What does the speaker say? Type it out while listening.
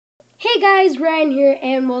Hey guys, Ryan here,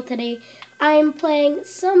 and well, today I am playing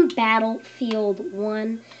some Battlefield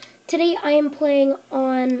 1. Today I am playing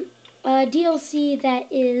on a DLC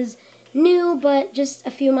that is new but just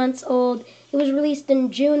a few months old. It was released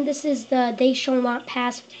in June. This is the They Shall Not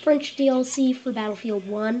Pass French DLC for Battlefield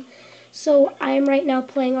 1. So I am right now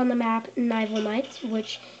playing on the map Naval Knights,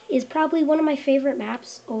 which is probably one of my favorite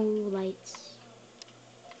maps. Oh, lights.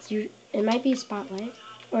 It might be a spotlight,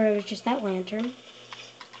 or it was just that lantern.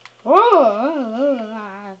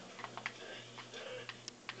 Oh,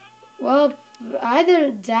 well, I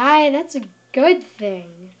didn't die. That's a good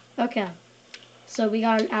thing. Okay, so we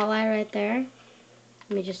got an ally right there.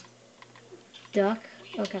 Let me just duck.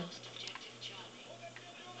 Okay.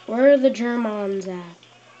 Where are the Germans at?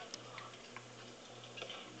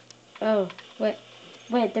 Oh, wait,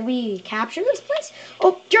 did we capture this place?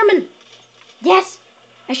 Oh, German! Yes!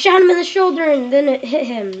 I shot him in the shoulder and then it hit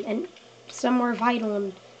him and somewhere vital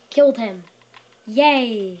and killed him.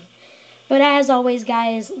 Yay! But as always,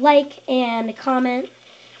 guys, like and comment.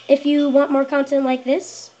 If you want more content like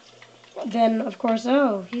this, then of course,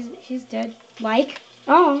 oh, he's dead.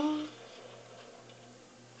 Oh,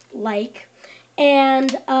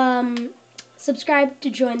 and subscribe to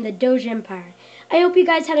join the Doge Empire. I hope you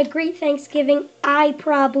guys had a great Thanksgiving. I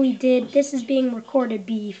probably did. This is being recorded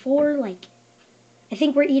before, I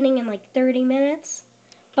think we're eating in 30 minutes.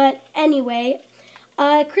 But anyway,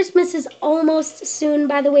 Christmas is almost soon,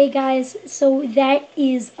 by the way, guys, so that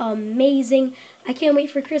is amazing. I can't wait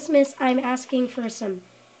for Christmas. I'm asking for some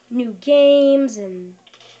new games and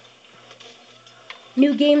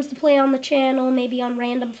new games to play on the channel, maybe on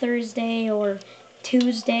random Thursday or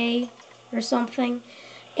Tuesday or something.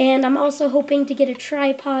 And I'm also hoping to get a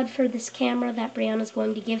tripod for this camera that Brianna's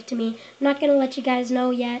going to give to me. I'm not going to let you guys know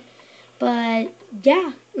yet, but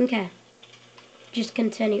yeah, okay. Just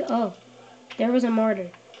continue. Oh, there was a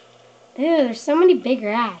mortar. Ew, there's so many big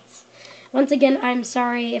rats. Once again, I'm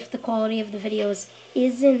sorry if the quality of the videos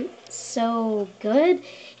isn't so good.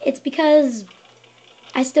 It's because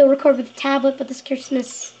I still record with a tablet, but this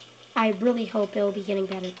Christmas, I really hope it will be getting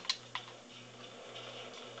better.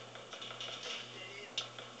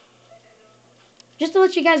 Just to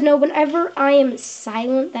let you guys know, whenever I am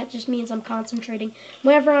silent, that just means I'm concentrating.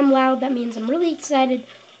 Whenever I'm loud, that means I'm really excited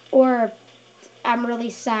or I'm really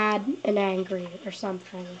sad and angry or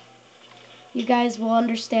something. You guys will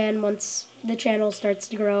understand once the channel starts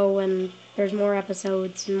to grow and there's more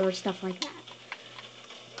episodes and more stuff like that.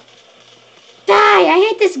 Die! I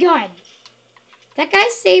hate this gun! That guy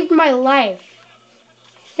saved my life.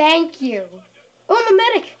 Thank you. Oh, I'm a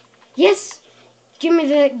medic! Yes! Give me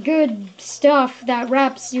that good stuff that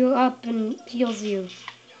wraps you up and heals you.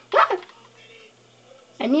 Ah!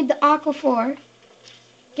 I need the Aquaphor.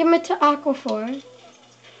 Give me to Aquaphor.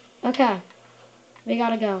 Okay. We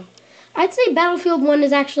gotta go. I'd say Battlefield 1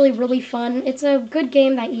 is actually really fun. It's a good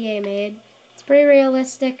game that EA made. It's pretty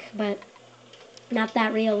realistic, but not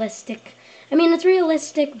that realistic. I mean, it's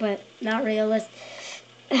realistic, but not realistic.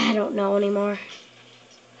 I don't know anymore.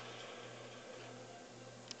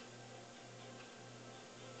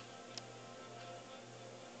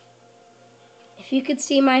 If you could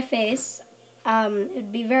see my face,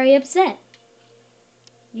 it'd be very upset.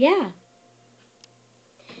 Yeah.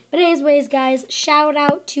 But anyways, guys, shout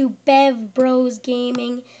out to Bev Bros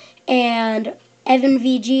Gaming and Evan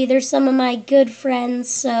VG. They're some of my good friends,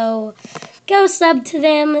 so go sub to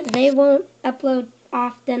them. They won't upload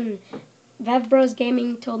often. Bev Bros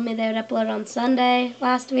Gaming told me they would upload on Sunday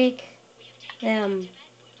last week. They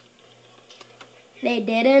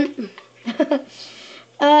didn't.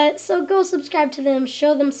 So go subscribe to them,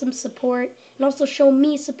 show them some support, and also show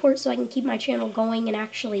me support so I can keep my channel going and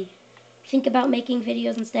actually think about making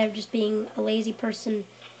videos instead of just being a lazy person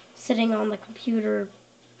sitting on the computer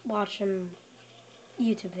watching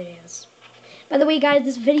YouTube videos. By the way, guys,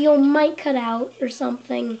 this video might cut out or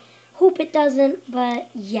something. Hope it doesn't,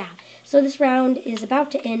 but yeah. So this round is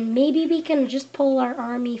about to end. Maybe we can just pull our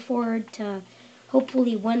army forward to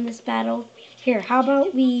hopefully win this battle. Here, how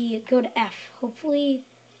about we go to F? Hopefully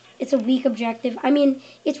it's a weak objective. I mean,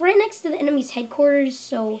 it's right next to the enemy's headquarters,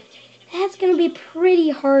 so that's going to be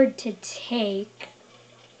pretty hard to take.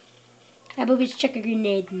 How about we just check a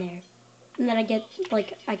grenade in there? And then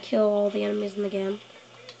I kill all the enemies in the game.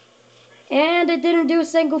 And it didn't do a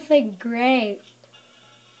single thing. Great.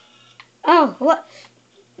 Oh, what?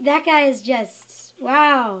 That guy is just,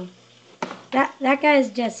 wow. That guy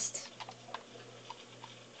is just,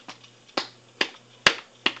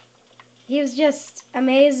 he was just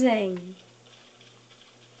amazing.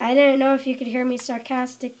 I didn't know if you could hear me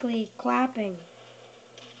sarcastically clapping.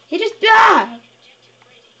 He just, ah!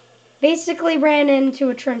 Basically ran into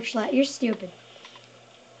a trenchlet. You're stupid.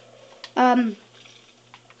 Can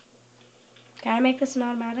I make this an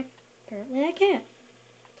automatic? Apparently I can't.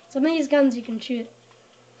 Some of these guns you can shoot.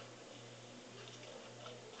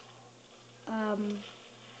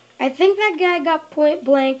 I think that guy got point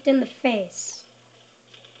blanked in the face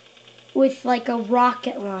with like a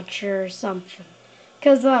rocket launcher or something.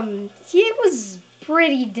 Cause he was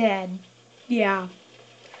pretty dead. Yeah.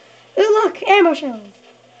 Ooh, look, ammo shells.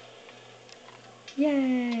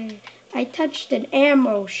 Yay. I touched an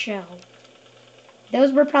ammo shell.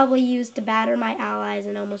 Those were probably used to batter my allies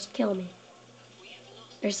and almost kill me.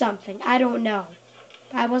 Or something. I don't know.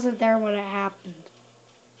 I wasn't there when it happened.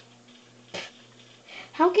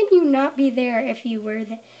 How can you not be there if you were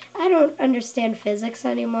there? I don't understand physics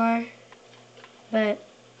anymore. But,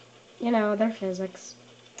 you know, they're physics.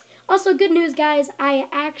 Also, good news, guys. I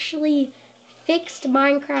actually fixed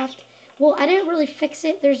Minecraft. Well, I didn't really fix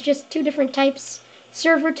it. There's just two different types.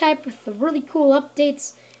 Server type with the really cool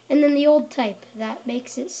updates, and then the old type that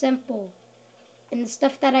makes it simple. And the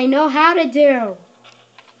stuff that I know how to do.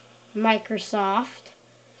 Microsoft.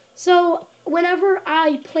 So, whenever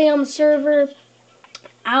I play on the server,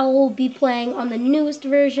 I'll be playing on the newest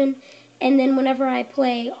version, and then whenever I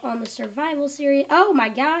play on the survival series, oh my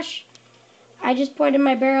gosh, I just pointed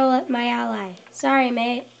my barrel at my ally. Sorry,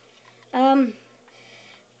 mate.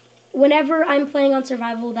 Whenever I'm playing on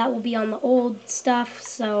survival, that will be on the old stuff,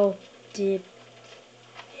 so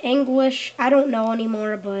English, I don't know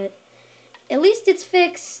anymore, but at least it's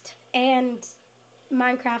fixed, and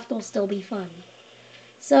Minecraft will still be fun.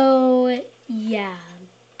 So, yeah.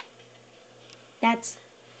 That's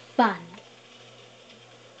fun.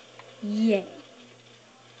 Yay.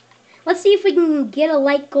 Let's see if we can get a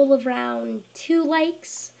like goal of around 2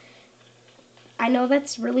 likes. I know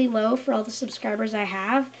that's really low for all the subscribers I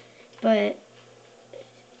have, but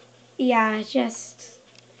yeah, just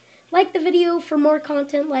like the video for more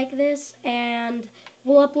content like this, and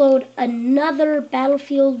we'll upload another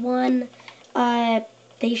Battlefield 1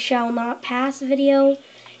 They Shall Not Pass video,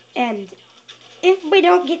 and if we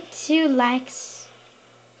don't get 2 likes,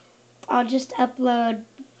 I'll just upload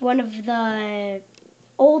one of the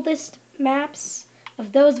oldest maps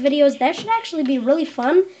of those videos. That should actually be really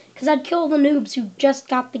fun, because I'd kill the noobs who just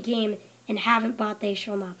got the game and haven't bought They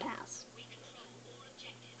Shall Not Pass.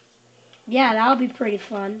 Yeah, that'll be pretty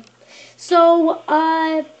fun. So,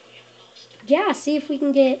 yeah, see if we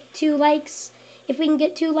can get 2 likes. If we can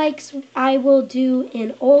get 2 likes, I will do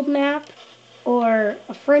an old map or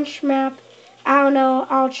a French map. I don't know,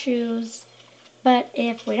 I'll choose. But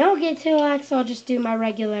if we don't get 2 likes, I'll just do my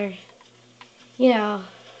regular, you know,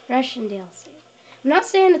 Russian DLC. I'm not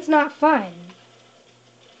saying it's not fun.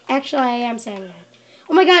 Actually, I am saying that.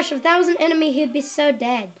 Oh my gosh, if that was an enemy, he'd be so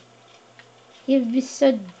dead. He'd be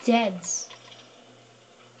so dead.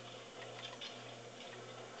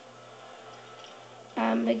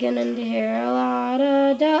 I'm beginning to hear a lot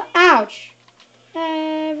of ouch!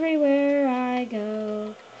 Everywhere I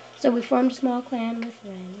go. So we formed a small clan with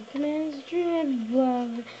random commands.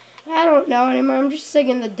 I don't know anymore. I'm just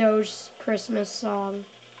singing the Doge Christmas song.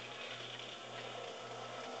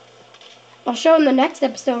 I'll show in the next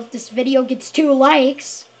episode if this video gets 2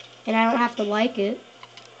 likes, and I don't have to like it.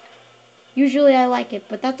 Usually I like it,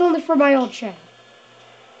 but that's only for my old channel.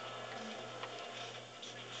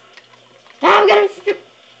 I'm gonna...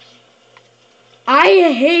 I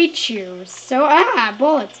hate you. So,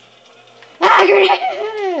 bullets.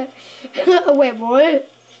 Wait, what?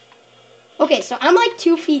 Okay, so I'm like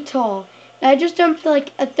 2 feet tall. And I just jumped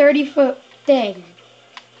like a 30-foot thing.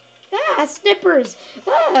 Snippers.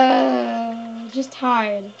 Just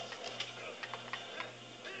hide.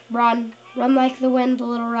 Run. Run like the wind,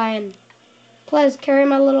 little Ryan. Please carry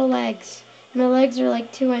my little legs. My legs are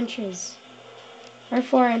like 2 inches. Or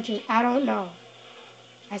 4 inches. I don't know.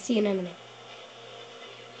 I see an enemy.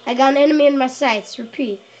 I got an enemy in my sights.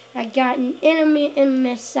 Repeat. I got an enemy in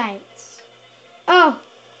my sights. Oh!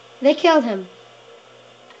 They killed him.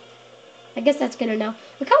 I guess that's good to know.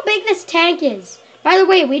 Look how big this tank is. By the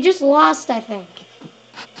way, we just lost, I think.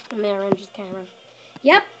 I'm gonna arrange this camera.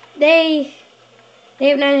 Yep, they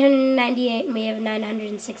have 998 and we have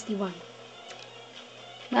 961.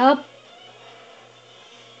 Up.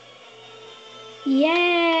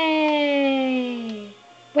 Yay!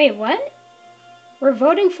 Wait, what? We're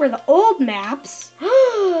voting for the old maps.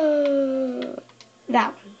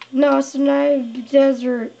 That one. No, Sinai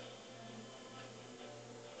Desert.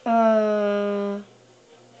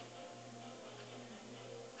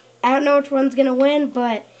 I don't know which one's gonna win,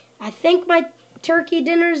 but I think my turkey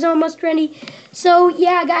dinner is almost ready. So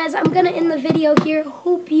yeah, guys, I'm gonna end the video here.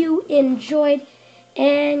 Hope you enjoyed.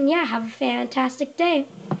 And yeah, have a fantastic day.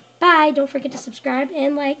 Bye. Don't forget to subscribe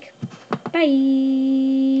and like.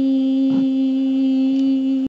 Bye.